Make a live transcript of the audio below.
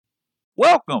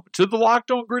Welcome to the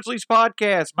Locked On Grizzlies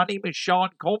podcast. My name is Sean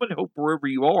Coleman. Hope wherever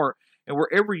you are and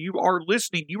wherever you are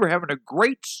listening, you are having a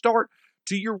great start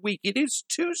to your week. It is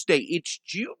Tuesday. It's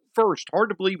June 1st. Hard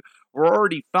to believe we're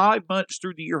already 5 months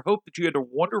through the year. Hope that you had a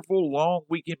wonderful long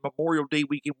weekend, Memorial Day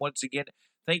weekend once again.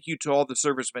 Thank you to all the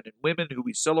servicemen and women who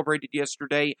we celebrated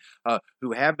yesterday,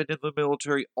 who have been in the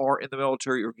military, are in the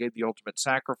military, or gave the ultimate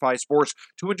sacrifice for us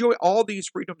to enjoy all these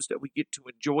freedoms that we get to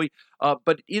enjoy.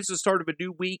 But it is the start of a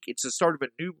new week. It's the start of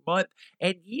a new month.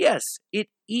 And yes, it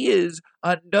is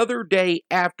another day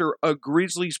after a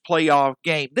Grizzlies playoff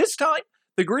game. This time,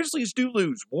 the Grizzlies do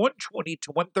lose 120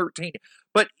 to 113.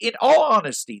 But in all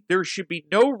honesty, there should be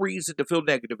no reason to feel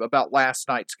negative about last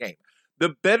night's game.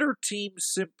 The better team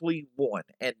simply won,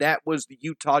 and that was the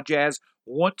Utah Jazz,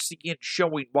 once again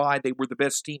showing why they were the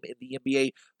best team in the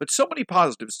NBA. But so many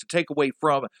positives to take away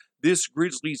from this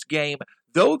Grizzlies game.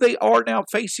 Though they are now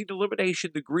facing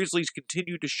elimination, the Grizzlies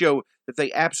continue to show that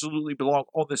they absolutely belong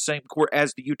on the same court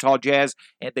as the Utah Jazz,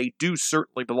 and they do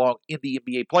certainly belong in the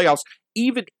NBA playoffs,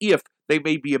 even if they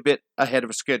may be a bit ahead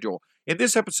of schedule. In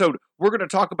this episode, we're going to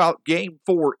talk about Game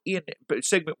 4 in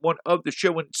segment 1 of the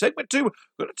show. In segment 2,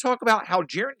 we're going to talk about how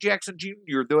Jaren Jackson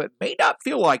Jr., though it may not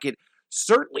feel like it,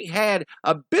 certainly had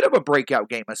a bit of a breakout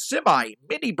game, a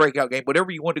semi-mini breakout game, whatever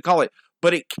you want to call it,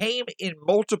 but it came in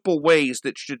multiple ways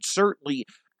that should certainly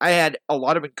add a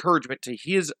lot of encouragement to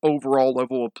his overall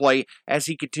level of play as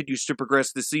he continues to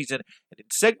progress this season. And in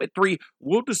segment 3,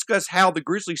 we'll discuss how the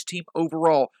Grizzlies team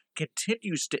overall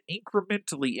continues to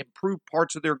incrementally improve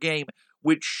parts of their game,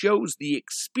 which shows the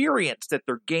experience that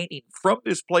they're gaining from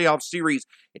this playoff series.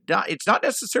 It's not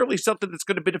necessarily something that's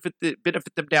going to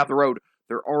benefit them down the road.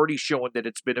 They're already showing that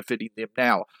it's benefiting them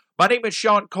now. My name is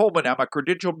Sean Coleman. I'm a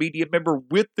credentialed media member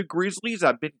with the Grizzlies.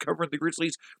 I've been covering the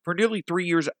Grizzlies for nearly 3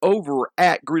 years over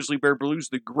at Grizzly Bear Blues,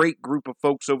 the great group of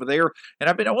folks over there. And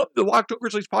I've been on the Locked On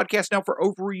Grizzlies podcast now for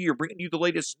over a year, bringing you the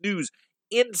latest news,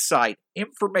 insight,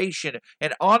 information,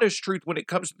 and honest truth when it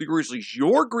comes to the Grizzlies.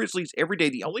 Your Grizzlies every day,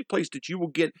 the only place that you will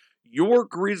get your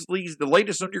Grizzlies, the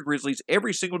latest on your Grizzlies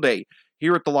every single day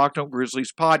here at the Locked On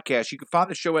Grizzlies podcast. You can find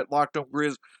the show at Locked On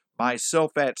Grizz,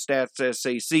 myself at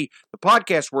StatsSAC, the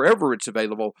podcast wherever it's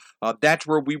available. That's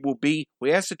where we will be.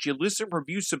 We ask that you listen,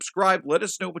 review, subscribe. Let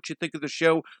us know what you think of the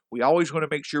show. We always want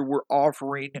to make sure we're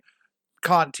offering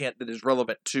content that is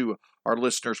relevant to our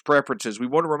listeners' preferences. We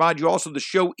want to remind you also the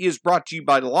show is brought to you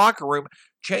by The Locker Room,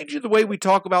 changing the way we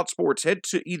talk about sports. Head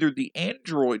to either the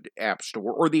Android App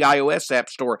Store or the iOS App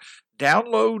Store.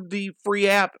 Download the free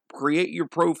app, create your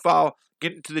profile,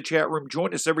 get into the chat room.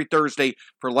 Join us every Thursday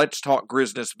for Let's Talk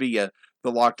Grizzlies via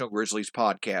the Locked On Grizzlies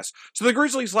podcast. So the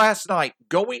Grizzlies last night,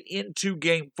 going into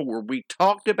Game 4, we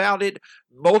talked about it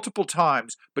multiple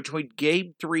times between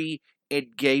Game 3 and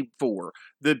Game 4.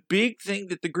 The big thing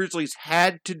that the Grizzlies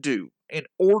had to do in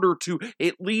order to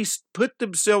at least put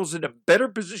themselves in a better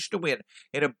position to win,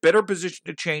 in a better position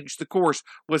to change the course,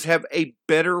 was have a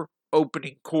better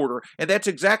opening quarter. And that's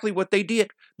exactly what they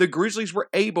did. The Grizzlies were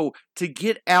able to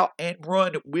get out and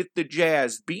run with the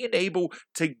Jazz, being able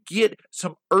to get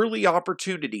some early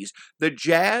opportunities. The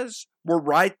Jazz were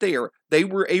right there. They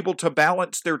were able to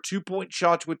balance their 2-point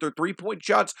shots with their 3-point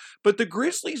shots, but the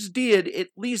Grizzlies did at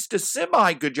least a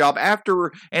semi-good job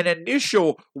after an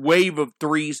initial wave of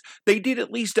threes. They did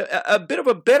at least a bit of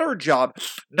a better job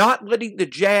not letting the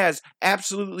Jazz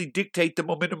absolutely dictate the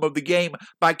momentum of the game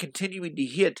by continuing to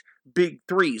hit big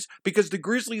threes, because the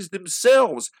Grizzlies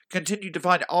themselves continued to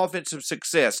find offensive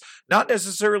success, not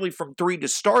necessarily from three to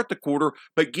start the quarter,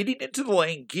 but getting into the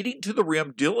lane, getting to the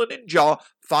rim, Dillon and Ja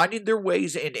finding their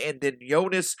ways, and then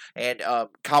Jonas and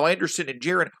Kyle Anderson and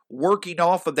Jaren working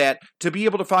off of that to be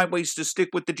able to find ways to stick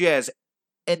with the Jazz.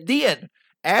 And then,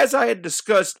 as I had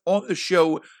discussed on the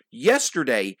show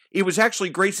yesterday, it was actually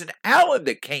Grayson Allen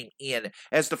that came in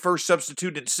as the first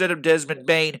substitute instead of Desmond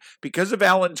Bane because of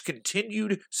Allen's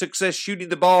continued success shooting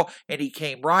the ball, and he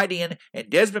came right in, and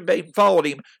Desmond Bane followed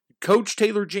him. Coach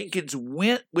Taylor Jenkins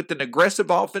went with an aggressive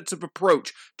offensive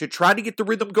approach to try to get the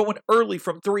rhythm going early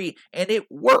from three, and it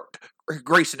worked.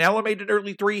 Grayson Allen made an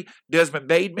early three, Desmond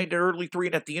Bane made an early three,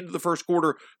 and at the end of the first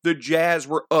quarter, the Jazz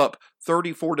were up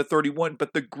 34-31,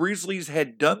 but the Grizzlies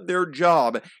had done their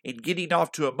job in getting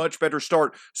off to a much better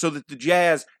start so that the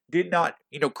Jazz did not,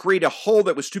 create a hole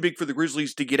that was too big for the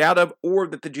Grizzlies to get out of, or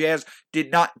that the Jazz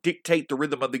did not dictate the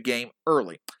rhythm of the game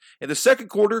early. In the second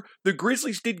quarter, the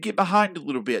Grizzlies did get behind a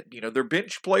little bit. Their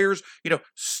bench players,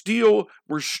 still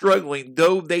were struggling,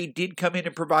 though they did come in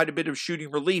and provide a bit of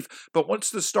shooting relief. But once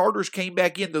the starters came came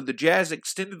back in, though the Jazz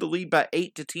extended the lead by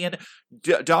 8 to 10.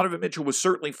 Donovan Mitchell was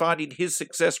certainly finding his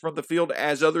success from the field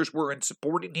as others were in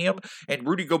supporting him, and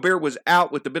Rudy Gobert was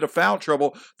out with a bit of foul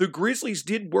trouble. The Grizzlies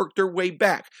did work their way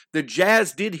back. The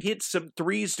Jazz did hit some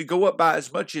threes to go up by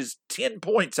as much as 10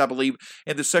 points, I believe,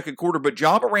 in the second quarter, but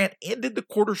Ja Morant ended the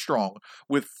quarter strong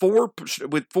with four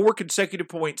consecutive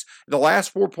points, the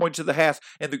last 4 points of the half,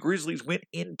 and the Grizzlies went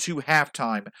into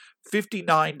halftime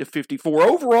 59 to 54.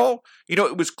 Overall,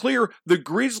 it was clear the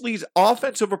Grizzlies'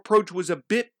 offensive approach was a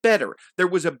bit better. There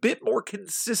was a bit more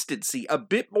consistency, a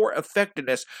bit more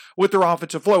effectiveness with their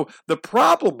offensive flow. The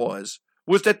problem was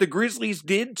that the Grizzlies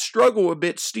did struggle a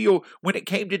bit still when it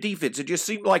came to defense. It just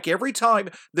seemed like every time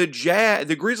the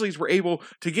Grizzlies were able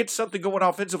to get something going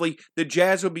offensively, the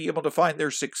Jazz would be able to find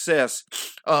their success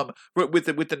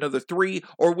with another three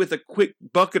or with a quick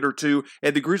bucket or two,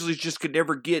 and the Grizzlies just could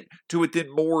never get to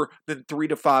within more than 3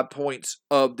 to 5 points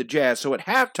of the Jazz. So at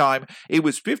halftime, it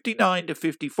was 59 to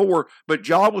 54, but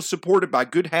Ja was supported by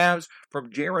good halves from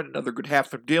Jaren, another good half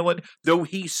from Dillon. Though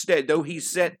he set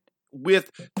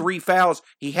with 3 fouls,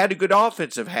 he had a good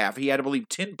offensive half. He had, I believe,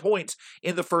 10 points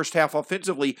in the first half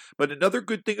offensively. But another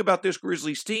good thing about this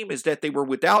Grizzlies team is that they were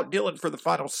without Dillon for the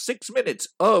final 6 minutes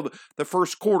of the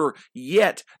first quarter,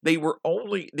 yet they were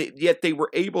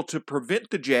able to prevent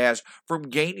the Jazz from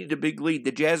gaining a big lead.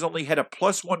 The Jazz only had a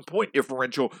 +1 point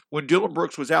differential when Dillon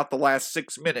Brooks was out the last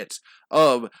 6 minutes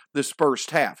of this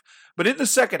first half. But in the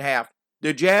second half,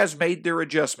 the Jazz made their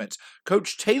adjustments.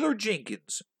 Coach Taylor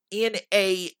Jenkins, in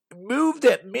a move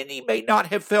that many may not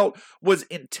have felt was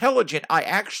intelligent, I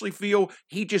actually feel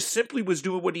he just simply was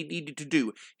doing what he needed to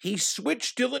do. He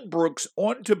switched Dillon Brooks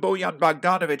onto Bojan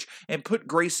Bogdanovic and put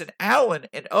Grayson Allen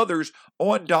and others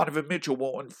on Donovan Mitchell.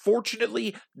 Well,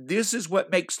 unfortunately, this is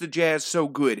what makes the Jazz so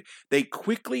good. They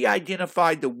quickly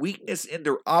identified the weakness in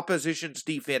their opposition's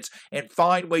defense and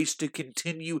find ways to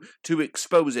continue to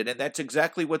expose it, and that's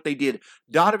exactly what they did.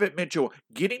 Donovan Mitchell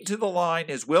getting to the line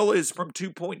as well as from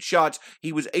 2-point shots,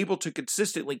 he was able to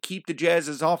consistently keep the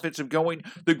Jazz's offensive going.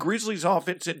 The Grizzlies'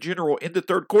 offense in general in the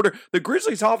third quarter, the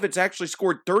Grizzlies' offense actually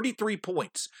scored 33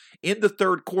 points in the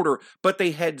third quarter, but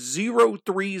they had 0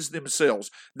 threes themselves.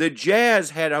 The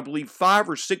Jazz had, I believe, 5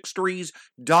 or 6 threes.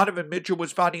 Donovan Mitchell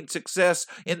was finding success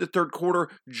in the third quarter.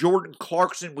 Jordan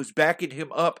Clarkson was backing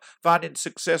him up, finding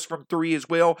success from 3 as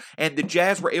well. And the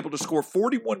Jazz were able to score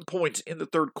 41 points in the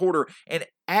third quarter, and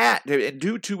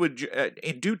due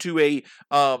to a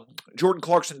Jordan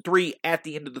Clarkson 3 at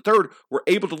the end of the third, were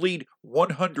able to lead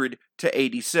 100 to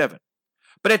 87.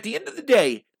 But at the end of the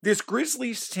day, this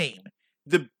Grizzlies team,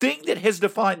 the thing that has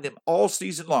defined them all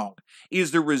season long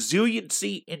is their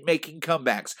resiliency in making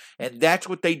comebacks, and that's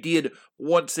what they did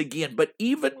once again. But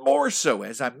even more so,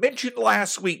 as I mentioned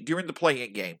last week during the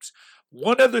play-in games,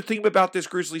 one other thing about this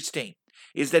Grizzlies team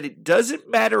is that it doesn't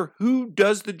matter who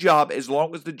does the job as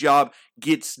long as the job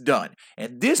gets done.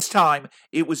 And this time,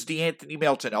 it was DeAnthony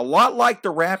Melton. A lot like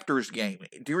the Raptors game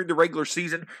during the regular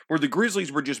season where the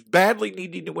Grizzlies were just badly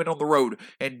needing to win on the road.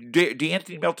 And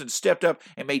DeAnthony Melton stepped up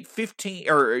and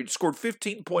scored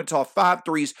 15 points off 5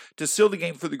 threes to seal the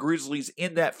game for the Grizzlies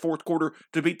in that fourth quarter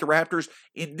to beat the Raptors.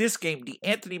 In this game,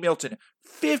 DeAnthony Melton,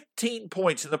 15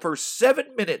 points in the first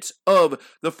 7 minutes of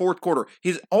the fourth quarter.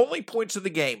 His only points of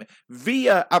the game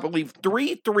via, I believe,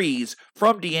 3 threes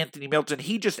from DeAnthony Melton.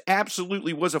 He just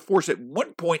absolutely was a force at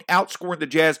one point, outscoring the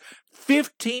Jazz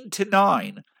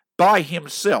 15-9 by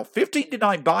himself.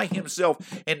 15-9 by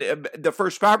himself in the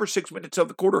first 5 or 6 minutes of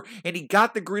the quarter, and he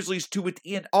got the Grizzlies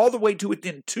all the way to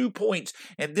within 2 points.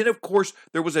 And then, of course,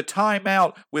 there was a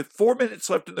timeout with 4 minutes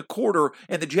left in the quarter,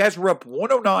 and the Jazz were up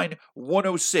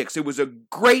 109-106. It was a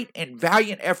great and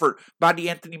valiant effort by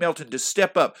DeAnthony Melton to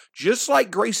step up, just like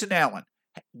Grayson Allen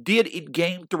did in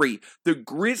Game 3. The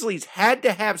Grizzlies had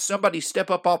to have somebody step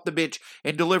up off the bench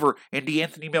and deliver, and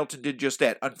DeAnthony Melton did just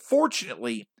that.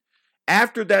 Unfortunately,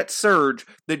 after that surge,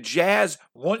 the Jazz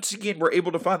once again were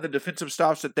able to find the defensive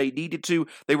stops that they needed to.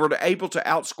 They were able to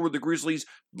outscore the Grizzlies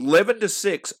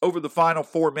 11-6 over the final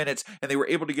 4 minutes, and they were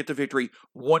able to get the victory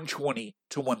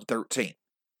 120-113.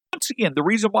 Once again, the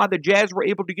reason why the Jazz were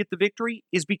able to get the victory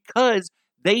is because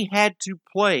they had to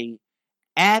play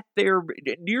at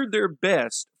near their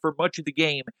best for much of the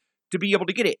game to be able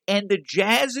to get it. And the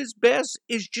Jazz's best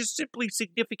is just simply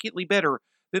significantly better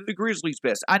than the Grizzlies'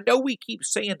 best. I know we keep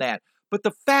saying that, but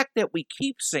the fact that we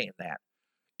keep saying that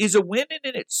is a win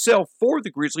in itself for the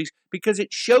Grizzlies, because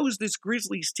it shows this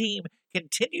Grizzlies team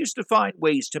continues to find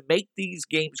ways to make these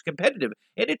games competitive.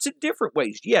 And it's in different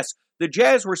ways. Yes, the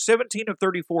Jazz were 17 of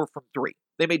 34 from 3.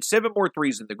 They made 7 more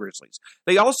threes than the Grizzlies.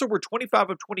 They also were 25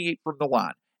 of 28 from the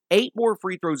line. 8 more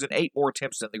free throws and 8 more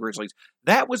attempts than the Grizzlies.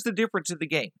 That was the difference in the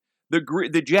game.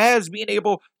 The Jazz being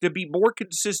able to be more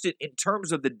consistent in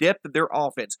terms of the depth of their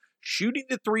offense, shooting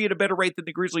the three at a better rate than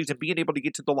the Grizzlies and being able to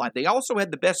get to the line. They also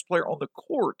had the best player on the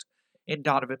court in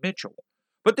Donovan Mitchell.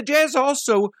 But the Jazz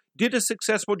also did a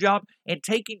successful job in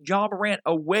taking Ja Morant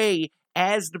away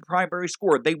as the primary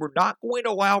scorer. They were not going to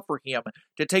allow for him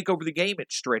to take over the game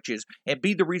at stretches and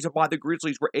be the reason why the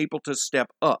Grizzlies were able to step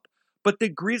up. But the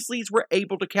Grizzlies were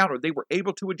able to counter. They were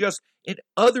able to adjust, and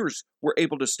others were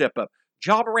able to step up.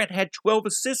 Ja Morant had 12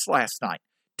 assists last night.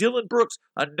 Dillon Brooks,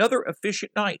 another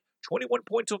efficient night, 21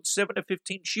 points on 7 of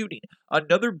 15 shooting.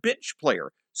 Another bench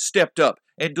player stepped up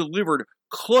and delivered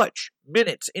clutch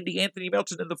minutes into Anthony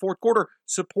Melton in the fourth quarter,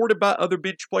 supported by other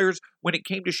bench players when it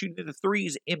came to shooting the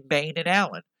threes in Bane and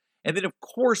Allen. And then, of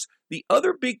course, the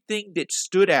other big thing that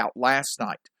stood out last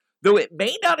night, though it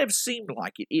may not have seemed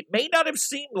like it may not have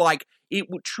seemed like it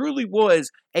truly was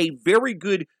a very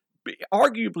good,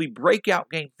 arguably breakout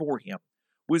game for him,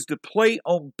 was to play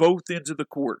on both ends of the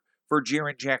court for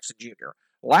Jaren Jackson Jr.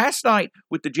 Last night,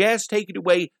 with the Jazz taking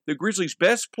away the Grizzlies'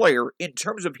 best player in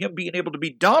terms of him being able to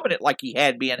be dominant like he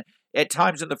had been at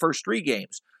times in the first three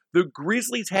games, the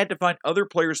Grizzlies had to find other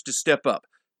players to step up.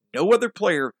 No other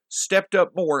player stepped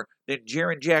up more than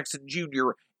Jaren Jackson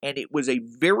Jr., and it was a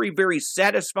very, very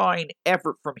satisfying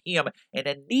effort from him and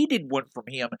a needed one from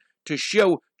him to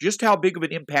show just how big of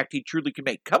an impact he truly can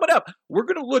make. Coming up, we're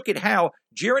going to look at how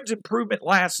Jaren's improvement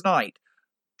last night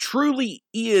truly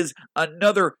is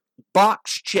another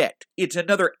box checked. It's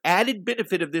another added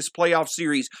benefit of this playoff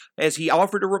series as he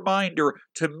offered a reminder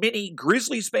to many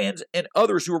Grizzlies fans and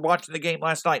others who were watching the game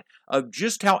last night of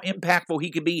just how impactful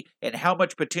he can be and how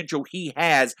much potential he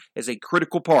has as a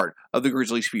critical part of the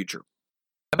Grizzlies' future.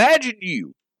 Imagine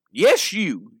you. Yes,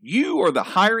 you are the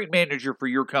hiring manager for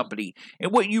your company,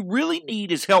 and what you really need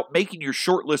is help making your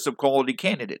short list of quality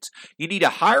candidates. You need a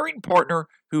hiring partner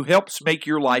who helps make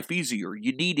your life easier.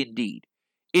 You need Indeed.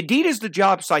 Indeed is the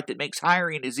job site that makes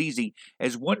hiring as easy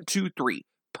as 1, 2, 3.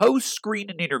 Post, screen,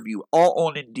 and interview all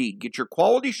on Indeed. Get your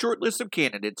quality short list of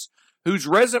candidates whose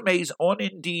resumes on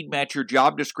Indeed match your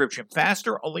job description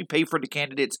faster. Only pay for the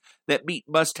candidates that meet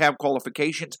must-have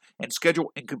qualifications and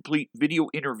schedule and complete video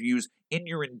interviews in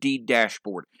your Indeed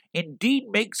dashboard. Indeed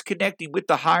makes connecting with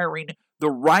the hiring the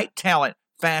right talent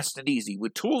fast and easy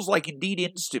with tools like Indeed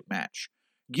Instant Match,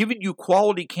 giving you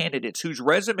quality candidates whose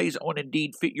resumes on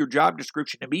Indeed fit your job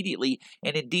description immediately,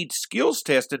 and Indeed skills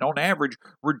testing on average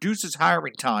reduces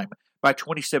hiring time by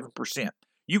 27%.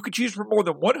 You can choose from more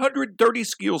than 130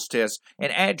 skills tests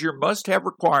and add your must-have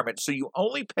requirements so you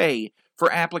only pay for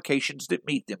applications that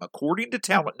meet them. According to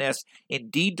Talent Nest,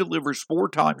 Indeed delivers 4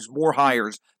 times more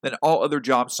hires than all other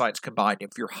job sites combined.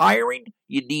 If you're hiring,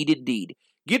 you need Indeed.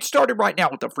 Get started right now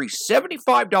with a free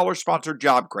 $75 sponsored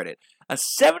job credit. A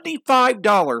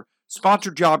 $75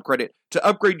 sponsored job credit to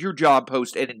upgrade your job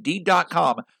post at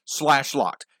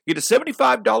Indeed.com/locked. Get a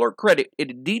 $75 credit at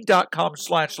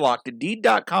Indeed.com/locked.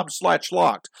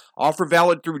 Indeed.com/locked. Offer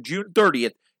valid through June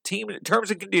 30th. Terms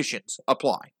and conditions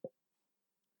apply.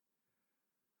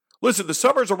 Listen, the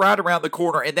summers are right around the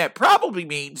corner, and that probably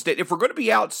means that if we're going to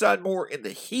be outside more in the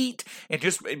heat and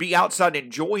just be outside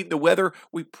enjoying the weather,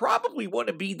 we probably want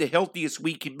to be the healthiest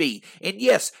we can be. And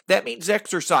yes, that means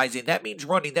exercising, that means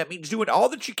running, that means doing all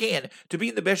that you can to be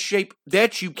in the best shape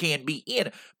that you can be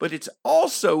in. But it's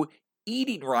also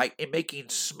eating right and making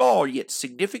small yet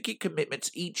significant commitments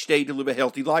each day to live a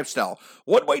healthy lifestyle.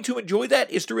 One way to enjoy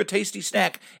that is through a tasty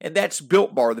snack, and that's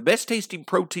Built Bar, the best tasting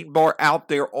protein bar out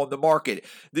there on the market.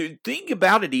 The thing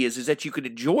about it is that you can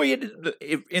enjoy it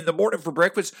in the morning for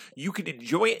breakfast. You can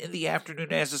enjoy it in the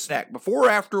afternoon as a snack, before or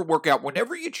after a workout,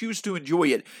 whenever you choose to enjoy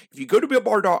it. If you go to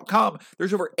BuiltBar.com,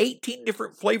 there's over 18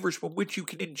 different flavors from which you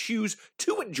can choose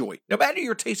to enjoy. No matter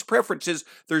your taste preferences,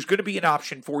 there's going to be an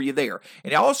option for you there.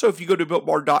 And also, if you go to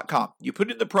BuiltBar.com, you put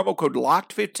in the promo code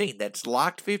LOCKED15, that's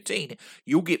LOCKED15,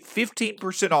 you'll get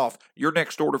 15% off your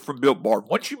next order from Built Bar.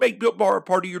 Once you make Built Bar a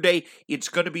part of your day, it's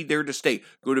going to be there to stay.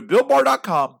 Go to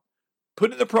BuiltBar.com,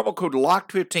 put in the promo code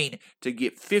LOCKED15 to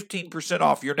get 15%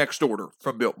 off your next order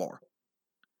from Built Bar.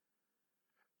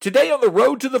 Today on the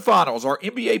road to the finals, our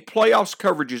NBA playoffs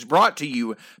coverage is brought to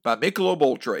you by Michelob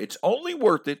Ultra. It's only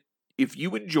worth it if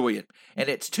you enjoy it. And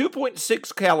it's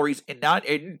 2.6 calories and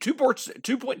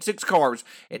 2.6 carbs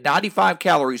and 95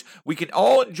 calories. We can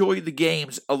all enjoy the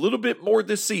games a little bit more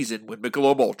this season with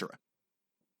Michelob Ultra.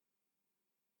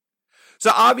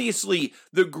 So obviously,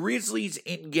 the Grizzlies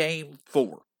in Game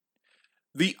 4.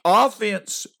 The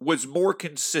offense was more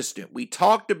consistent. We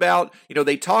talked about,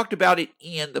 they talked about it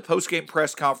in the post-game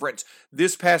press conference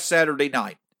this past Saturday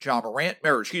night.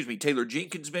 Taylor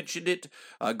Jenkins mentioned it.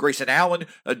 Grayson Allen,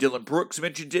 Dylan Brooks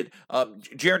mentioned it.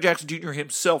 Jaren Jackson Jr.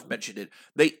 himself mentioned it.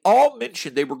 They all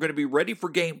mentioned they were going to be ready for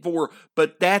Game 4,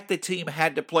 but that the team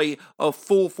had to play a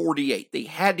full 48. They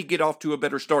had to get off to a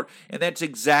better start, and that's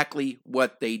exactly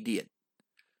what they did.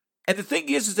 And the thing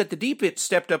is that the defense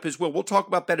stepped up as well. We'll talk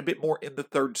about that a bit more in the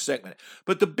third segment.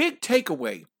 But the big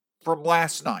takeaway from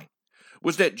last night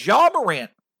was that Ja Morant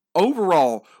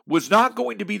overall was not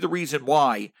going to be the reason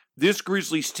why this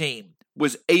Grizzlies team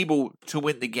was able to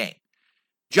win the game.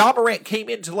 Ja Morant came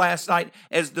into last night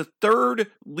as the third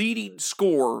leading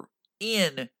scorer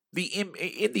in the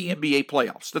NBA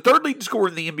playoffs. The third leading scorer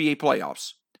in the NBA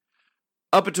playoffs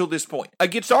up until this point,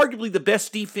 against arguably the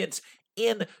best defense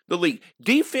in the league.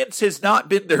 Defense has not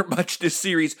been there much this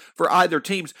series for either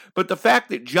teams, but the fact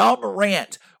that Ja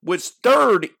Morant was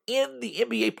third in the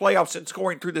NBA playoffs in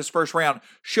scoring through this first round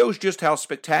shows just how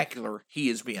spectacular he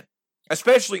has been,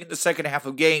 especially in the second half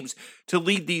of games to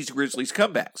lead these Grizzlies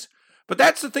comebacks. But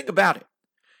that's the thing about it,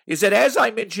 is that as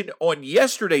I mentioned on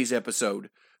yesterday's episode,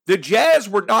 the Jazz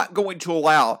were not going to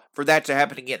allow for that to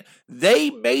happen again. They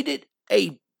made it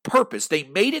a purpose. They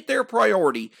made it their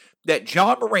priority that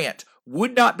Ja Morant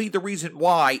would not be the reason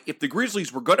why, if the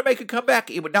Grizzlies were going to make a comeback,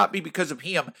 it would not be because of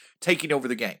him taking over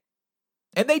the game.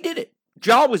 And they did it.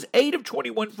 Ja was 8 of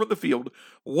 21 from the field,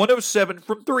 1 of 7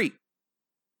 from 3.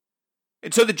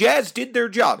 And so the Jazz did their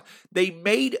job. They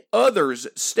made others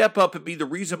step up and be the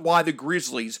reason why the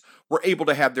Grizzlies were able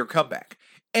to have their comeback.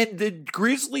 And the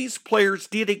Grizzlies players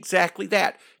did exactly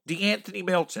that. DeAnthony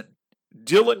Melton,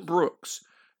 Dylan Brooks,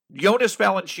 Jonas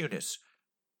Valanciunas,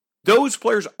 those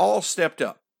players all stepped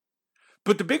up.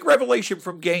 But the big revelation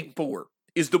from Game 4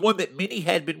 is the one that many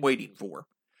had been waiting for,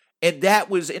 and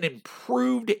that was an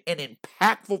improved and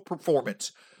impactful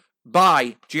performance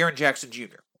by Jaren Jackson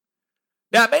Jr.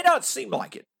 Now, it may not seem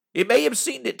like it. It may have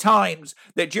seemed at times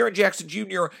that Jaren Jackson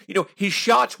Jr., his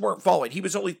shots weren't falling. He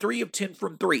was only 3 of 10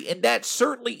 from 3, and that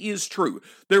certainly is true.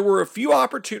 There were a few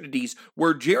opportunities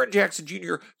where Jaren Jackson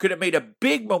Jr. could have made a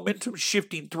big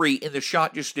momentum-shifting 3, and the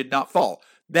shot just did not fall.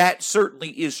 That certainly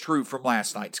is true from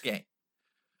last night's game.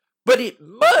 But it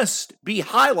must be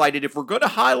highlighted. If we're going to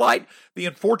highlight the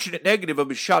unfortunate negative of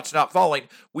his shots not falling,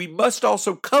 we must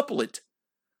also couple it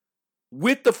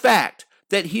with the fact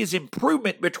that his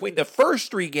improvement between the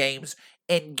first 3 games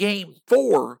and Game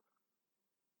 4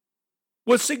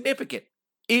 was significant.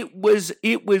 It was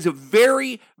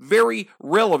very, very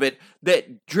relevant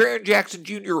that Jaren Jackson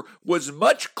Jr. was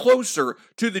much closer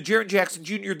to the Jaren Jackson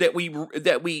Jr. that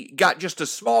we got just a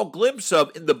small glimpse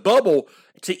of in the bubble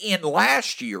to end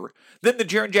last year than the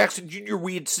Jaren Jackson Jr.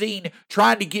 we had seen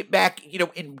trying to get back,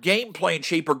 in game playing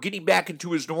shape or getting back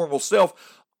into his normal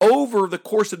self over the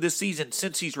course of this season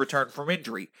since he's returned from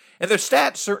injury. And the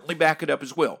stats certainly back it up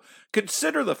as well.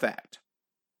 Consider the fact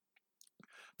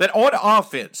that on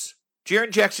offense,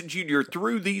 Jaren Jackson Jr.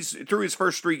 through his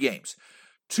first 3 games,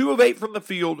 2 of 8 from the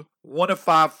field, 1 of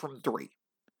 5 from 3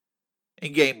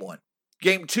 in Game 1.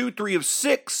 Game 2, 3 of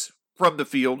 6 from the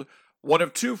field, 1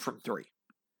 of 2 from 3.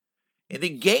 And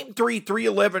then Game 3,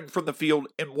 3-11 from the field,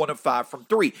 and 1 of 5 from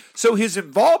 3. So his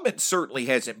involvement certainly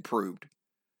has improved.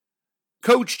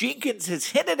 Coach Jenkins has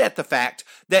hinted at the fact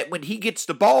that when he gets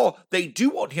the ball, they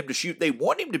do want him to shoot. They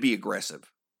want him to be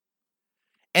aggressive.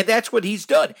 And that's what he's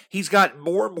done. He's gotten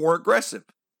more and more aggressive.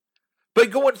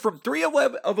 But going from 3 of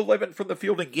 11 from the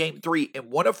field in Game 3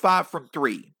 and 1 of 5 from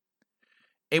 3,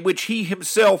 in which he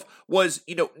himself was,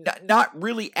 not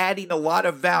really adding a lot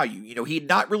of value. He had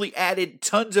not really added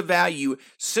tons of value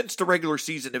since the regular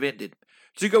season had ended.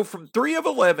 To go from 3 of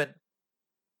 11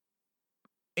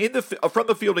 from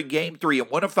the field in Game 3 and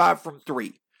 1 of 5 from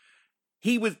 3,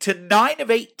 he was to 9 of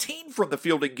 18 from the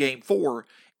field in Game 4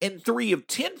 and 3 of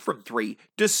 10 from 3.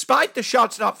 Despite the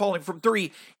shots not falling from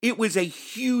 3, it was a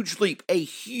huge leap, a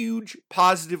huge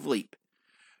positive leap.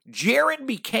 Jaren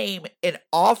became an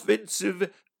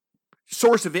offensive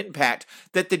source of impact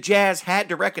that the Jazz had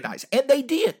to recognize, and they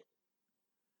did.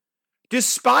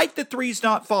 Despite the threes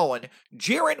not falling,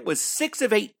 Jaren was 6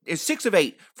 of 8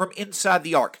 from inside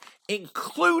the arc,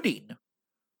 including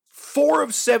 4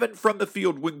 of 7 from the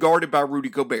field when guarded by Rudy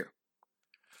Gobert.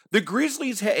 The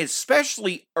Grizzlies,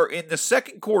 especially in the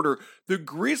second quarter, the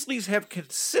Grizzlies have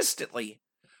consistently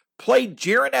played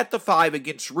Jaren at the 5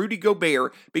 against Rudy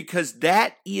Gobert because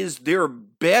that is their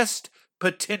best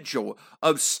potential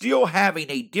of still having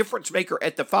a difference maker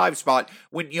at the 5 spot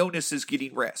when Jonas is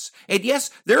getting rest. And yes,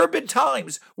 there have been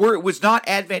times where it was not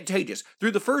advantageous.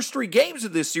 Through the first 3 games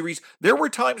of this series, there were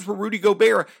times where Rudy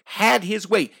Gobert had his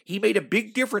way. He made a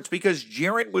big difference because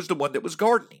Jaren was the one that was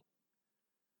guarding him.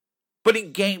 But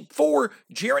in Game 4,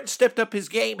 Jaren stepped up his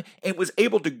game and was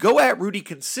able to go at Rudy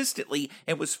consistently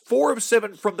and was 4 of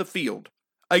 7 from the field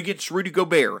against Rudy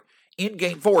Gobert in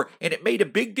Game 4. And it made a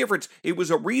big difference. It was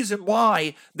a reason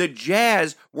why the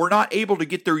Jazz were not able to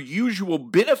get their usual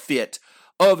benefit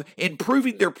of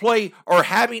improving their play or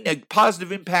having a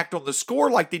positive impact on the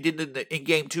score like they did in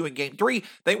Game 2 and Game 3.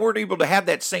 They weren't able to have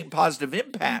that same positive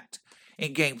impact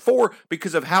in Game 4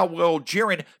 because of how well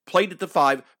Jaren played at the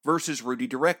 5 versus Rudy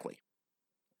directly.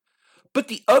 But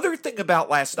the other thing about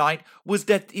last night was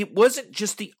that it wasn't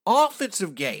just the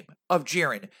offensive game of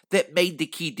Jaren that made the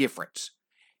key difference.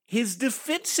 His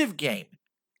defensive game,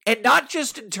 and not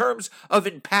just in terms of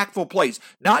impactful plays,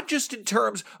 not just in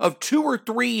terms of 2 or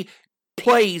 3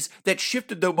 plays that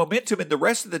shifted the momentum and the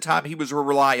rest of the time he was a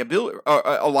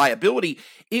liability.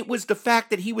 It was the fact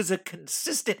that he was a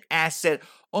consistent asset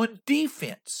on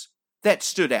defense that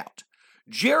stood out.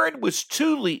 Jaren was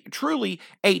truly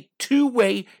a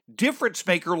two-way difference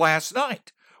maker last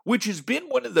night, which has been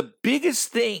one of the biggest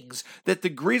things that the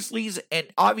Grizzlies and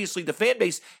obviously the fan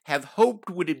base have hoped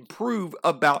would improve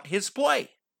about his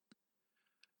play.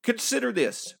 Consider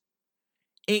this.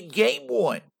 In Game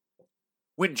 1,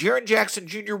 when Jaren Jackson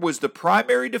Jr. was the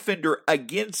primary defender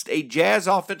against a Jazz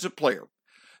offensive player,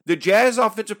 the Jazz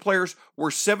offensive players were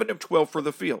 7 of 12 for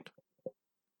the field.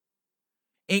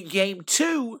 In Game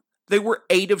 2, they were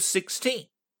 8 of 16.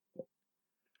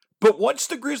 But once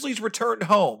the Grizzlies returned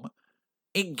home,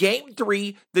 in Game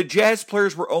 3, the Jazz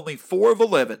players were only 4 of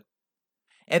 11.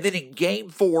 And then in Game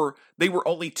 4, they were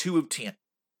only 2 of 10.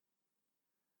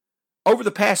 Over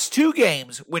the past 2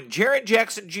 games, when Jaren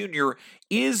Jackson Jr.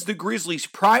 is the Grizzlies'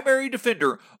 primary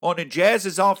defender on a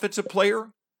Jazz's offensive player,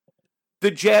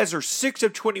 the Jazz are 6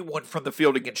 of 21 from the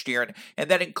field against Jaren, and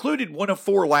that included 1 of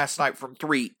 4 last night from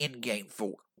 3 in Game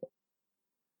 4.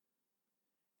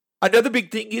 Another big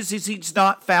thing is he's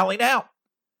not fouling out.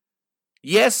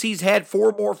 Yes, he's had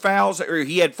 4 more fouls, or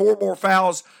he had 4 more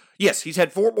fouls. Yes, he's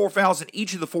had 4 more fouls in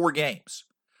each of the 4 games.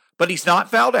 But he's not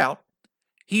fouled out.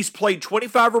 He's played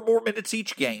 25 or more minutes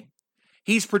each game.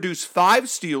 He's produced 5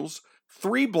 steals,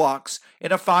 3 blocks,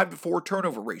 and a 5-to-4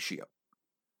 turnover ratio.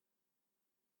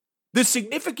 The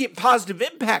significant positive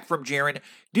impact from Jaren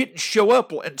didn't show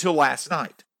up until last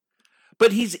night.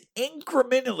 But he's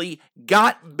incrementally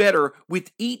gotten better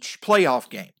with each playoff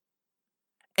game.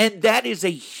 And that is a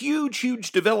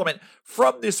huge development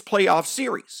from this playoff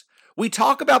series. We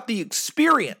talk about the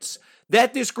experience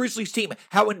that this Grizzlies team,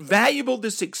 how invaluable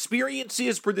this experience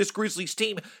is for this Grizzlies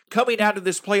team coming out of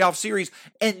this playoff series.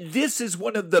 And this is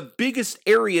one of the biggest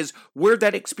areas where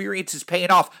that experience is paying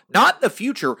off. Not in the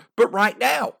future, but right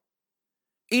now.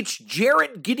 It's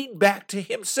Jaren getting back to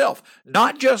himself,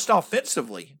 not just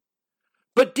offensively,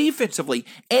 but defensively.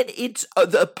 And it's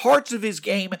the parts of his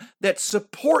game that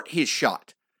support his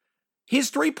shot. His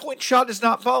three-point shot is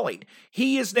not falling.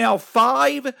 He is now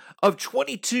 5 of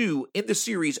 22 in the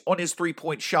series on his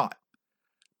three-point shot.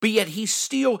 But yet he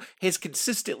still has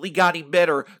consistently gotten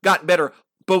better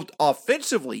both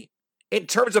offensively in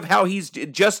terms of how he's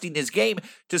adjusting his game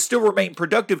to still remain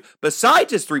productive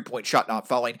besides his three-point shot not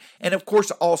falling, and of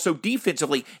course also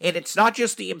defensively. And it's not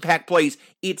just the impact plays,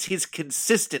 it's his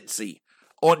consistency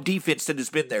on defense that has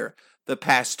been there the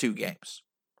past 2 games.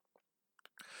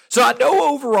 So I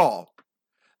know overall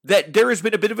that there has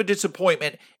been a bit of a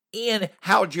disappointment in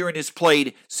how Jaren has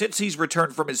played since he's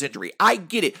returned from his injury. I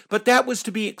get it, but that was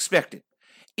to be expected.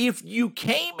 If you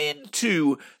came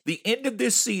into the end of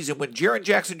this season when Jaren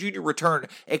Jackson Jr. returned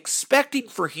expecting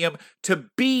for him to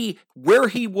be where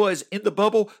he was in the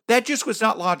bubble, that just was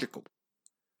not logical.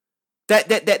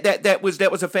 That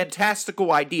was a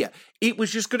fantastical idea. It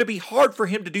was just going to be hard for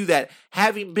him to do that,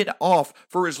 having been off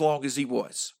for as long as he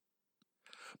was.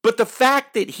 But the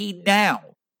fact that he now,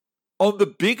 on the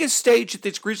biggest stage that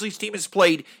this Grizzlies team has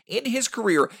played in his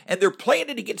career, and they're playing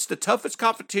it against the toughest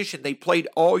competition they played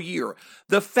all year,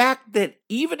 the fact that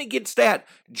even against that,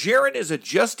 Jaren is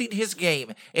adjusting his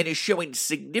game and is showing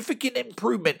significant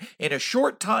improvement in a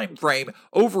short time frame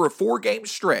over a 4-game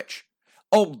stretch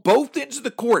on both ends of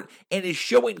the court, and is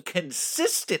showing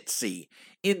consistency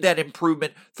in that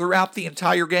improvement throughout the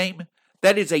entire game,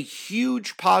 that is a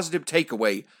huge positive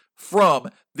takeaway from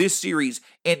this series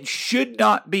and should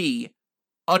not be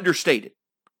understated.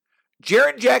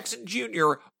 Jaren Jackson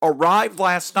Jr. arrived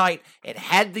last night and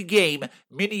had the game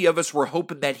many of us were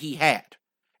hoping that he had.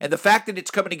 And the fact that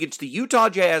it's coming against the Utah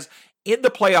Jazz in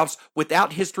the playoffs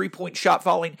without his three-point shot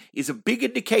falling is a big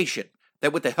indication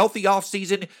that with a healthy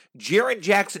offseason, Jaren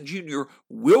Jackson Jr.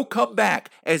 will come back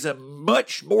as a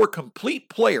much more complete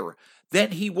player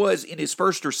than he was in his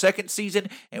first or second season,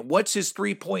 and once his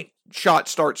three-point shot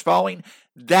starts falling,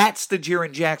 that's the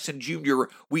Jaren Jackson Jr.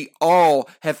 we all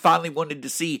have finally wanted to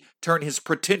see turn his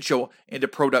potential into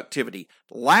productivity.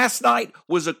 Last night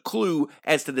was a clue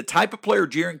as to the type of player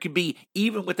Jaren can be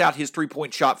even without his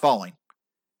three-point shot falling.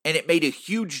 And it made a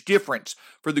huge difference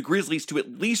for the Grizzlies to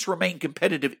at least remain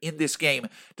competitive in this game,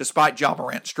 despite Ja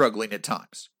Morant struggling at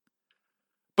times.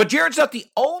 But Jaren's not the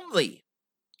only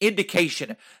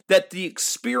indication that the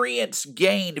experience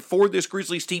gained for this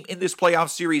Grizzlies team in this playoff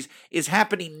series is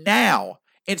happening now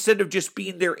instead of just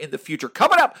being there in the future.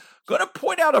 Coming up, going to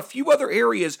point out a few other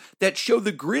areas that show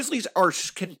the Grizzlies are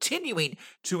continuing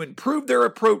to improve their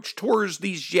approach towards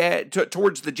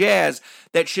towards the Jazz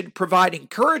that should provide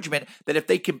encouragement that if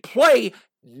they can play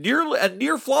a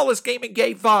near flawless game in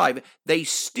Game 5, they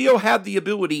still have the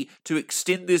ability to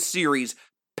extend this series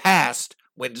past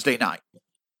Wednesday night.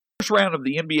 First round of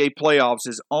the NBA playoffs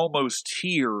is almost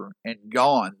here and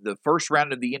gone. The first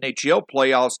round of the NHL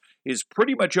playoffs is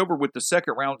pretty much over with the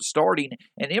second round starting,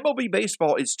 and MLB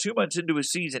baseball is 2 months into a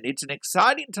season. It's an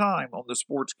exciting time on the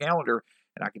sports calendar,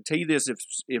 and I can tell you this,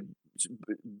 if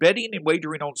betting and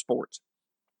wagering on sports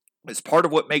is part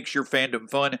of what makes your fandom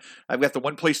fun, I've got the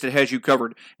one place that has you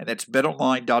covered, and that's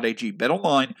betonline.ag.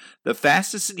 BetOnline, the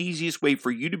fastest and easiest way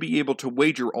for you to be able to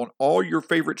wager on all your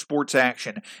favorite sports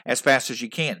action as fast as you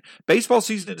can. Baseball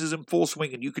season is in full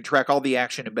swing, and you can track all the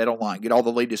action in BetOnline. Get all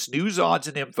the latest news, odds,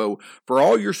 and info for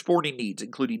all your sporting needs,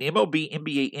 including MLB,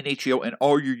 NBA, NHL, and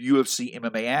all your UFC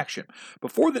MMA action.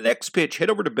 Before the next pitch,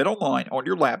 head over to BetOnline on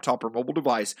your laptop or mobile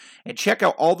device and check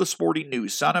out all the sporting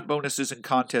news, sign-up bonuses, and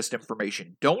contest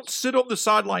information. Don't sit on the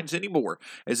sidelines anymore,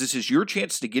 as this is your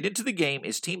chance to get into the game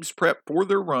as teams prep for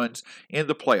their runs in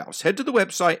the playoffs. Head to the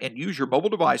website and use your mobile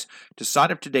device to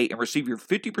sign up today and receive your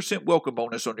 50% welcome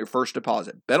bonus on your first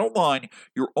deposit. BetOnline,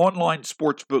 your online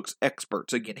sportsbooks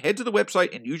experts. Again, head to the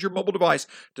website and use your mobile device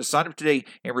to sign up today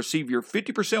and receive your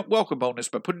 50% welcome bonus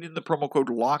by putting in the promo code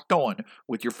LOCKEDON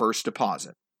with your first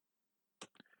deposit.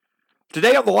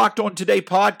 Today on the Locked On Today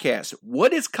podcast,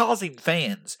 what is causing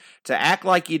fans to act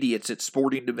like idiots at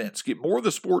sporting events? Get more of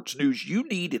the sports news you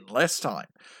need in less time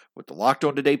with the Locked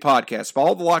On Today podcast.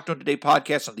 Follow the Locked On Today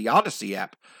podcast on the Odyssey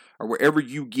app or wherever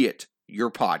you get your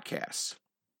podcasts.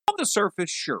 On the surface,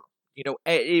 sure.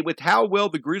 With how well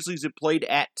the Grizzlies have played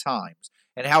at times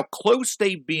and how close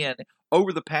they've been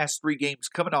over the past 3 games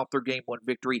coming off their Game 1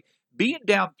 victory, being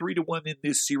down 3-1 in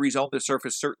this series on the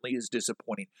surface certainly is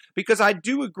disappointing. Because I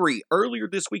do agree, earlier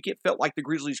this week it felt like the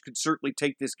Grizzlies could certainly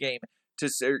take the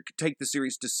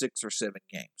series to 6 or 7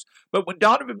 games. But when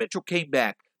Donovan Mitchell came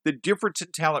back, the difference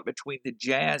in talent between the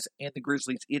Jazz and the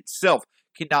Grizzlies itself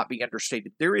cannot be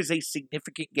understated. There is a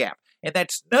significant gap, and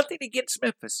that's nothing against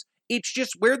Memphis. It's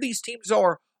just where these teams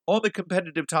are on the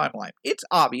competitive timeline. It's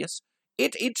obvious.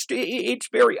 It's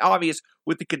very obvious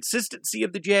with the consistency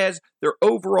of the Jazz, their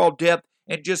overall depth,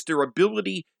 and just their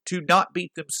ability to not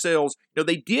beat themselves.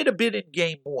 They did a bit in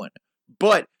Game 1,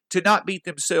 but to not beat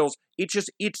themselves,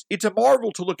 it's a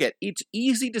marvel to look at. It's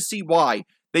easy to see why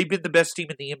they've been the best team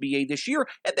in the NBA this year,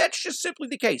 and that's just simply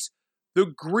the case. The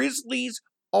Grizzlies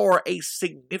are a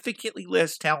significantly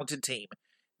less talented team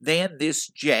than this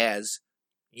Jazz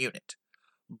unit.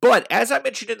 But, as I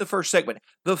mentioned in the first segment,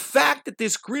 the fact that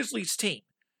this Grizzlies team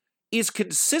is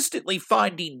consistently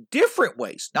finding different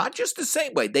ways, not just the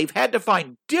same way, they've had to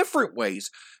find different ways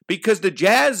because the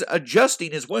Jazz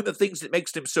adjusting is one of the things that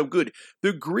makes them so good.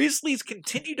 The Grizzlies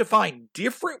continue to find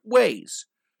different ways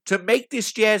to make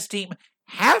this Jazz team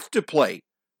have to play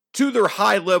to their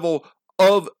high level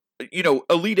of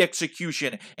elite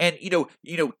execution and,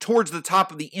 towards the top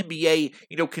of the NBA,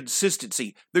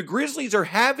 consistency. The Grizzlies are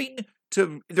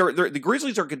the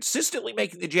Grizzlies are consistently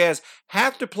making the Jazz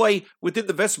have to play within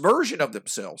the best version of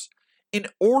themselves in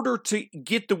order to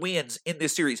get the wins in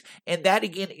this series. And that,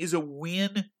 again, is a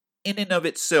win in and of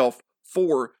itself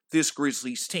for this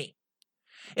Grizzlies team.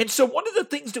 And so one of the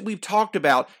things that we've talked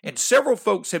about, and several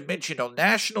folks have mentioned on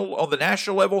the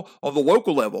national level, on the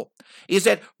local level, is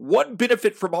that one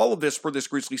benefit from all of this for this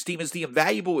Grizzlies team is the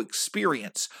invaluable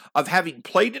experience of having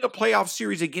played in a playoff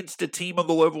series against a team on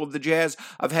the level of the Jazz,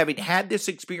 of having had this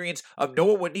experience of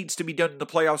knowing what needs to be done in the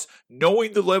playoffs,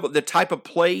 knowing the type of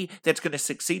play that's going to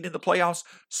succeed in the playoffs,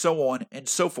 so on and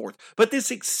so forth. But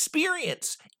this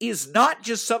experience is not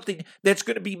just something that's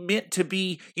going to be meant to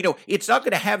be, it's not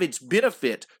going to have its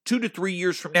benefit 2 to 3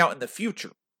 years from now in the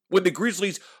future, when the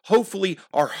Grizzlies hopefully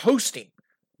are hosting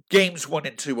games 1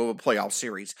 and 2 of a playoff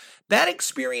series. That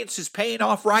experience is paying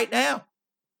off right now.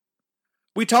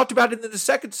 We talked about it in the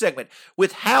second segment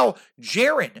with how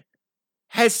Jaren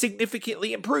has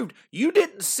significantly improved. You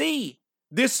didn't see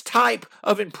this type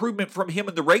of improvement from him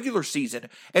in the regular season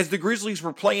as the Grizzlies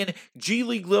were playing G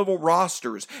League level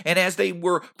rosters and as they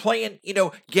were playing,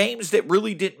 games that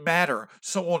really didn't matter,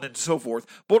 so on and so forth.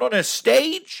 But on a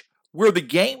stage where the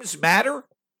games matter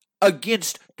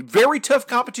against very tough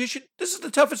competition, this is the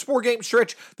toughest 4-game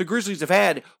stretch the Grizzlies have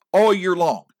had all year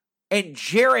long. And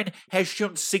Jaren has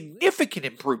shown significant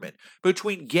improvement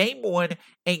between Game 1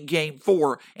 and Game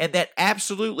 4, and that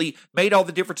absolutely made all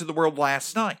the difference in the world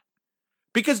last night.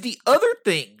 Because the other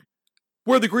thing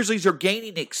where the Grizzlies are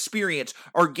gaining experience,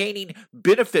 are gaining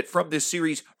benefit from this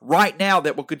series right now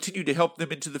that will continue to help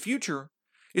them into the future,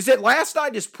 is that last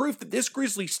night is proof that this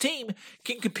Grizzlies team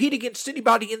can compete against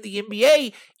anybody in the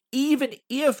NBA, even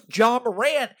if Ja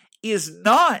Morant is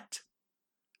not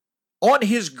on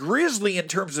his Grizzly in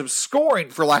terms of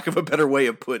scoring, for lack of a better way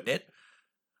of putting it.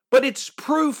 But it's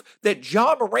proof that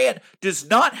Ja Morant does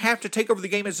not have to take over the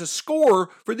game as a scorer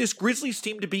for this Grizzlies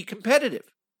team to be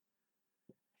competitive.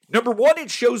 Number one, it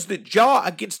shows that Ja,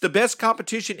 against the best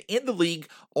competition in the league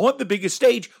on the biggest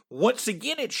stage, once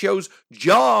again it shows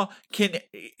Ja can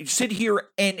sit here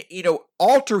and,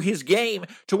 alter his game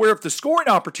to where if the scoring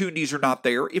opportunities are not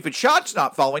there, if a shot's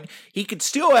not falling, he can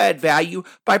still add value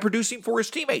by producing for his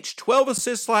teammates. 12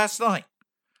 assists last night.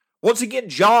 Once again,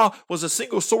 Ja was a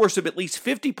single source of at least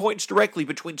 50 points directly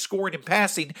between scoring and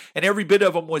passing, and every bit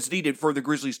of them was needed for the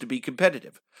Grizzlies to be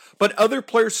competitive. But other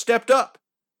players stepped up.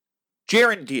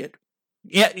 Jaren did.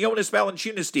 Yeah, Jonas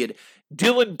Valanciunas did.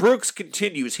 Dylan Brooks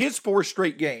continues his 4th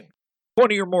straight game,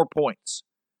 20 or more points.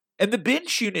 And the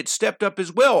bench unit stepped up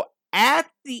as well. At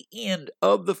the end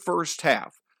of the first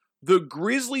half, the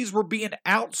Grizzlies were being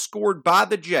outscored by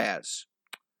the Jazz,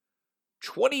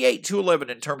 28-11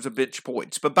 in terms of bench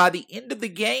points. But by the end of the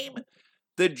game,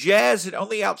 the Jazz had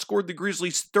only outscored the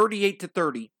Grizzlies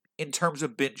 38-30 in terms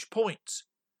of bench points,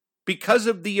 because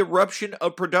of the eruption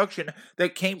of production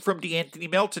that came from DeAnthony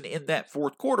Melton in that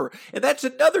 4th quarter. And that's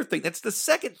another thing. That's the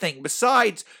second thing,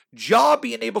 besides Ja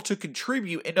being able to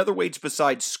contribute in other ways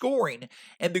besides scoring,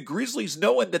 and the Grizzlies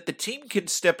knowing that the team can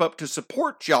step up to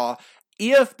support Ja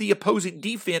if the opposing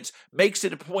defense makes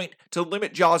it a point to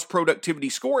limit Ja's productivity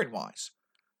scoring-wise.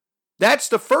 That's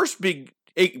the first big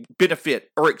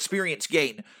benefit or experience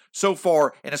gain so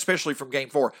far, and especially from Game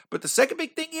 4. But the second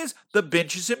big thing is the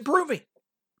bench is improving.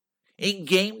 In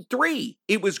Game 3,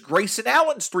 it was Grayson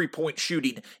Allen's 3-point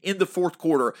shooting in the 4th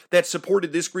quarter that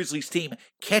supported this Grizzlies team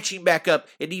catching back up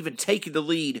and even taking the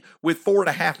lead with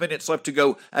 4.5 minutes left to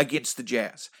go against the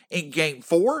Jazz. In Game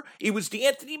 4, it was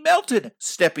DeAnthony Melton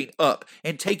stepping up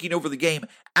and taking over the game,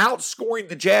 outscoring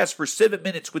the Jazz for 7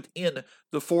 minutes within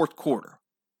the 4th quarter.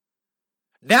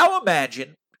 Now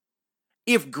imagine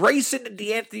if Grayson and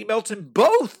DeAnthony Melton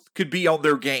both could be on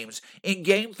their games in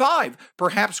Game 5.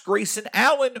 Perhaps Grayson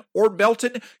Allen or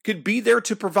Melton could be there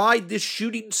to provide this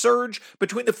shooting surge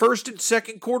between the 1st and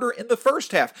 2nd quarter in the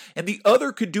first half, and the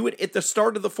other could do it at the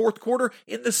start of the 4th quarter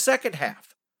in the 2nd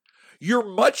half. You're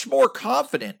much more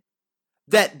confident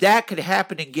that that could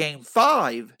happen in Game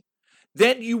 5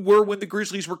 than you were when the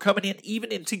Grizzlies were coming in,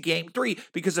 even into Game 3,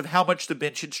 because of how much the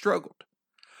bench had struggled.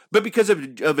 But because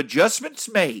of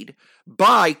adjustments made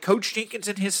by Coach Jenkins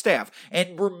and his staff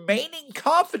and remaining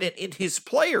confident in his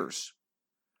players,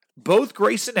 both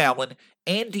Grayson Allen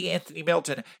and DeAnthony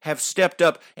Melton have stepped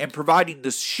up and providing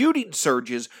the shooting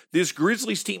surges this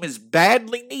Grizzlies team is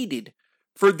badly needed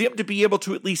for them to be able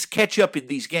to at least catch up in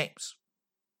these games.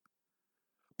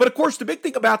 But of course, the big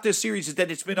thing about this series is that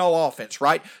it's been all offense,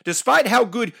 right? Despite how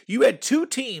good you had 2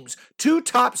 teams, 2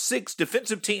 top 6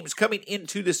 defensive teams coming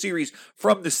into the series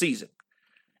from the season.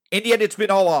 And yet it's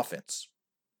been all offense.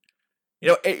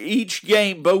 Each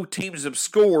game, both teams have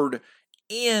scored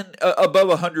in above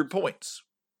 100 points.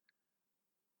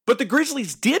 But the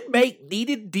Grizzlies did make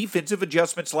needed defensive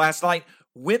adjustments last night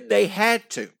when they had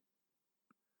to,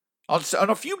 on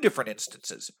a few different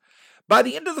instances. By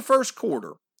the end of the first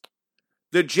quarter,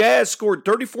 the Jazz scored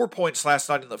 34 points last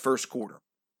night in the first quarter.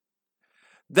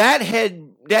 That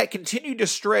continued a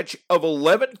stretch of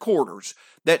 11 quarters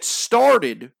that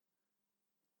started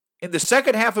in the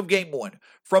second half of Game 1.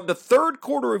 From the 3rd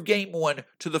quarter of Game 1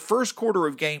 to the 1st quarter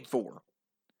of Game 4.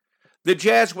 The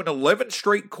Jazz went 11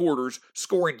 straight quarters,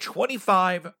 scoring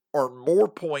 25 or more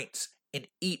points in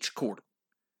each quarter.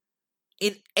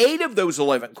 In 8 of those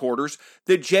 11 quarters,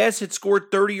 the Jazz had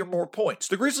scored 30 or more points.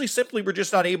 The Grizzlies simply were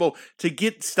just not able to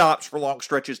get stops for long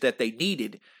stretches that they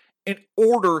needed in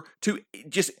order to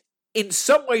just, in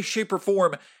some way, shape, or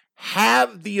form,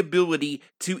 have the ability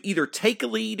to either take a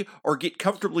lead or get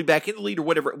comfortably back in the lead or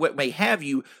what may have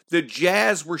you. The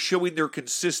Jazz were showing their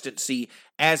consistency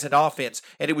as an offense,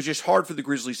 and it was just hard for the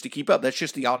Grizzlies to keep up. That's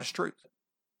just the honest truth.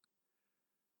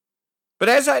 But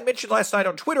as I mentioned last night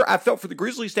on Twitter, I felt for the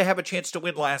Grizzlies to have a chance to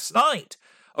win last night.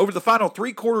 Over the final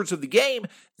 3 quarters of the game,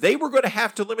 they were going to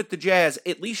have to limit the Jazz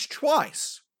at least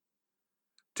twice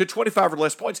to 25 or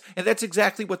less points, and that's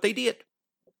exactly what they did.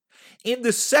 In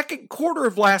the second quarter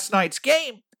of last night's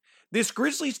game, this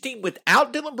Grizzlies team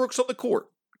without Dillon Brooks on the court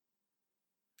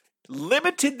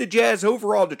limited the Jazz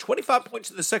overall to 25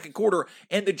 points in the second quarter,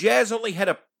 and the Jazz only had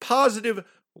a positive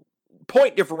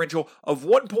point differential of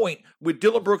 1 point with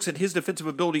Dillon Brooks and his defensive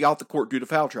ability off the court due to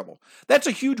foul trouble. That's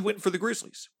a huge win for the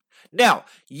Grizzlies. Now,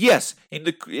 yes, in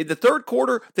the third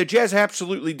quarter, the Jazz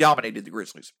absolutely dominated the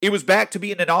Grizzlies. It was back to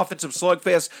being an offensive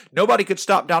slugfest. Nobody could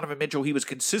stop Donovan Mitchell. He was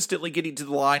consistently getting to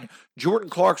the line. Jordan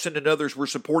Clarkson and others were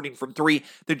supporting from 3.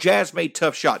 The Jazz made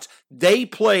tough shots. They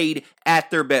played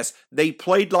at their best. They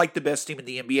played like the best team in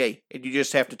the NBA, and you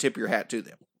just have to tip your hat to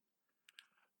them.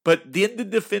 But then the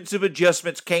defensive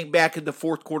adjustments came back in the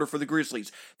fourth quarter for the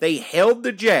Grizzlies. They held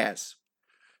the Jazz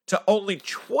to only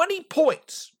 20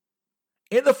 points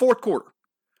in the fourth quarter.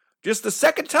 Just the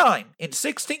second time in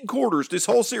 16 quarters this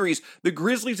whole series, the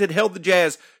Grizzlies had held the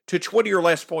Jazz to 20 or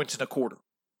less points in a quarter.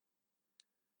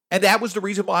 And that was the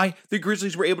reason why the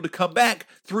Grizzlies were able to come back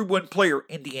through one player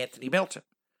in DeAnthony Melton.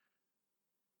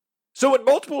 So in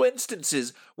multiple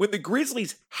instances, when the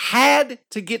Grizzlies had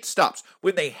to get stops,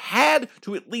 when they had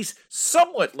to at least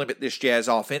somewhat limit this Jazz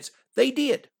offense, they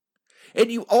did. And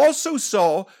you also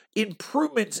saw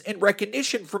improvements in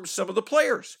recognition from some of the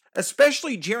players,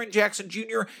 especially Jaren Jackson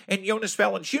Jr. and Jonas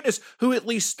Valanciunas, who at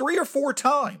least 3 or 4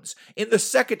 times in the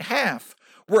second half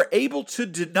were able to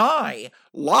deny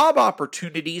lob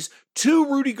opportunities to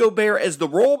Rudy Gobert as the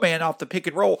roll man off the pick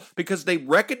and roll because they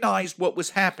recognized what was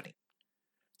happening.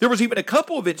 There was even a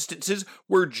couple of instances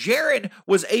where Jaren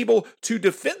was able to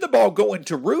defend the ball going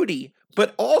to Rudy,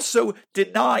 but also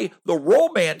deny the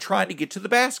roll man trying to get to the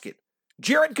basket.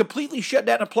 Jaren completely shut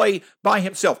down a play by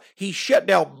himself. He shut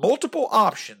down multiple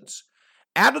options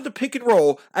out of the pick and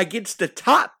roll against the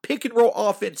top pick and roll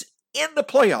offense in the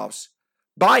playoffs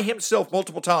by himself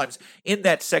multiple times in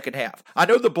that second half. I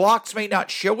know the blocks may not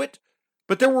show it,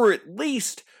 but there were at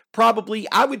least probably,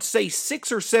 I would say,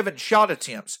 6 or 7 shot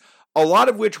attempts, a lot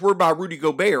of which were by Rudy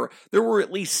Gobert. There were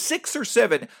at least 6 or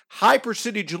 7 high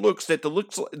percentage looks that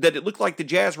it looked like the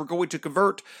Jazz were going to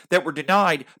convert that were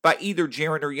denied by either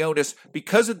Jaren or Jonas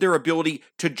because of their ability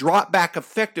to drop back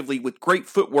effectively with great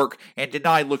footwork and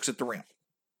deny looks at the rim.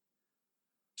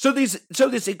 So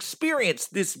this experience,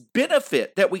 this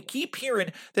benefit that we keep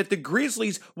hearing that the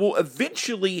Grizzlies will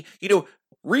eventually,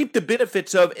 reap the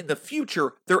benefits of in the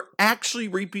future, they're actually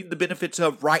reaping the benefits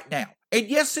of right now. And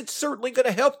yes, it's certainly going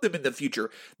to help them in the future.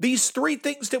 These 3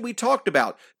 things that we talked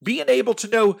about, being able to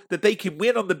know that they can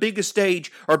win on the biggest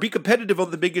stage or be competitive on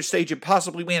the biggest stage and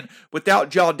possibly win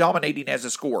without Ja dominating as a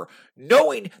scorer.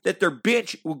 Knowing that their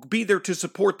bench will be there to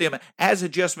support them as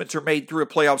adjustments are made through a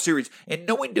playoff series. And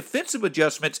knowing defensive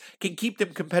adjustments can keep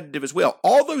them competitive as well.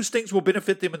 All those things will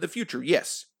benefit them in the future,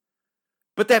 yes.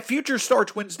 But that future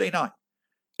starts Wednesday night.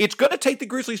 It's going to take the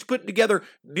Grizzlies putting together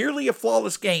nearly a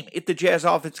flawless game if the Jazz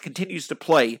offense continues to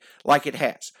play like it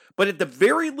has. But at the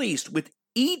very least, with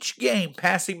each game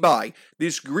passing by,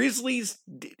 this Grizzlies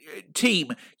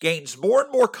team gains more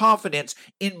and more confidence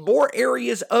in more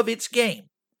areas of its game,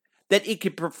 that it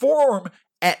can perform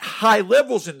at high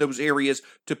levels in those areas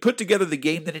to put together the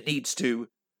game that it needs to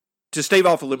stave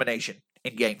off elimination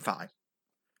in Game 5.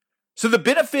 So the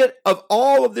benefit of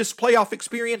all of this playoff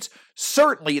experience,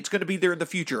 certainly it's going to be there in the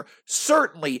future.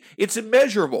 Certainly it's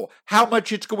immeasurable how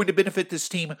much it's going to benefit this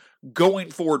team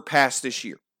going forward past this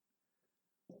year.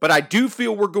 But I do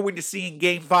feel we're going to see in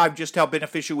Game 5 just how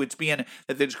beneficial it's been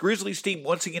that this Grizzlies team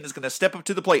once again is going to step up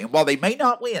to the plate. And while they may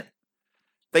not win,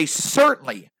 they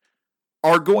certainly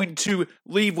are going to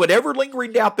leave whatever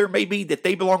lingering doubt there may be that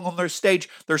they belong on their stage.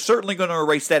 They're certainly going to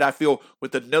erase that, I feel,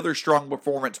 with another strong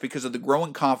performance because of the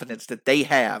growing confidence that they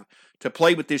have to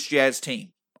play with this Jazz team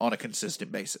on a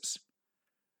consistent basis.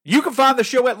 You can find the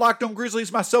show at Locked On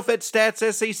Grizzlies, myself at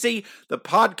Stats SEC, the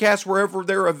podcast wherever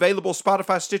they're available,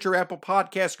 Spotify, Stitcher, Apple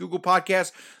Podcasts, Google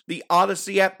Podcasts, the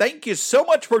Odyssey app. Thank you so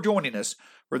much for joining us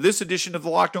for this edition of the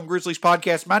Locked On Grizzlies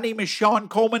podcast. My name is Sean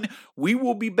Coleman. We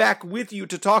will be back with you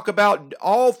to talk about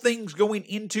all things going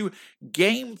into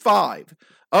Game 5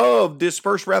 of this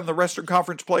first round of the Western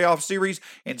Conference Playoff Series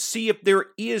and see if there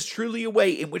is truly a way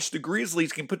in which the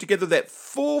Grizzlies can put together that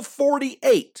full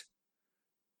 48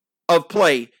 of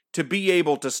play to be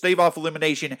able to stave off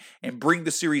elimination and bring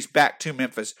the series back to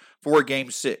Memphis for Game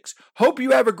 6. Hope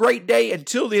you have a great day.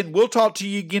 Until then, we'll talk to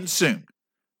you again soon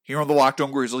here on the Locked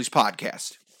On Grizzlies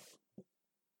podcast.